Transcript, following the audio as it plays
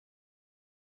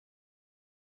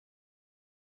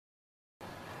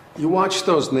You watch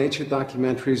those nature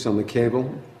documentaries on the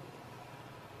cable?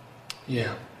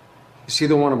 Yeah. You see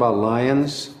the one about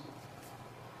lions?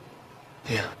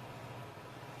 Yeah.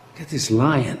 Get this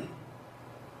lion.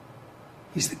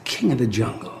 He's the king of the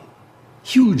jungle.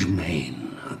 Huge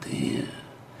mane out there.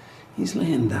 He's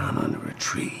laying down under a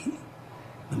tree in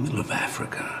the middle of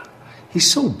Africa. He's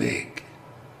so big.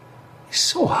 He's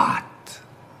so hot.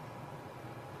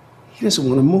 He doesn't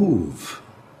want to move.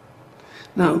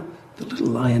 Now, the little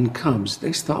lion cubs,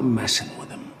 they start messing with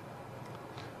him.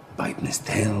 Biting his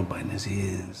tail, biting his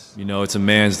ears. You know, it's a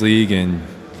man's league, and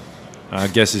I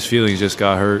guess his feelings just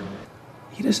got hurt.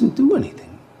 He doesn't do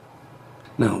anything.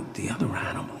 Now, the other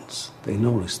animals, they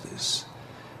notice this,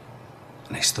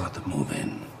 and they start to move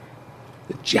in.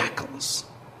 The jackals,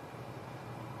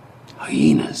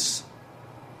 hyenas,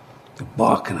 they're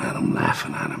barking at him,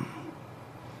 laughing at him.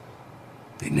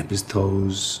 They nip his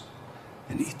toes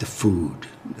and eat the food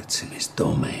that's in his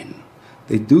domain.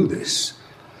 They do this,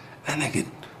 and they get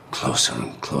closer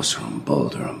and closer and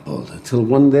bolder, till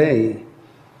one day,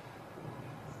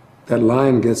 that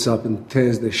lion gets up and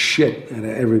tears the shit out of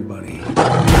everybody.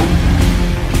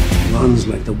 Runs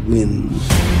like the wind,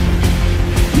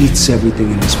 eats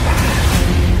everything in his path.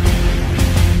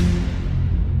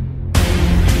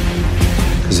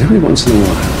 Because every once in a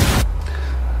while,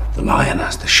 the lion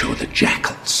has to show the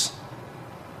jackals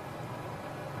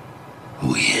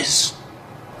who he is.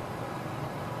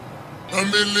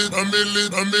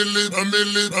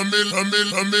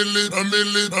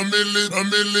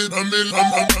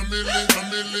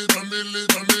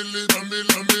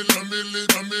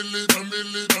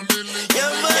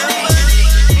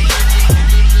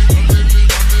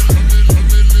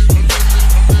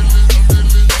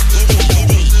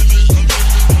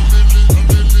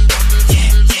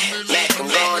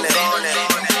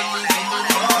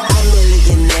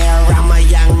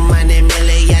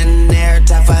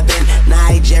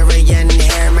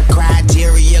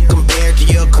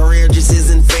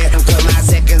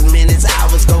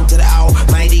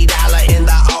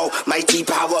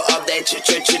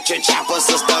 Chopper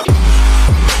sister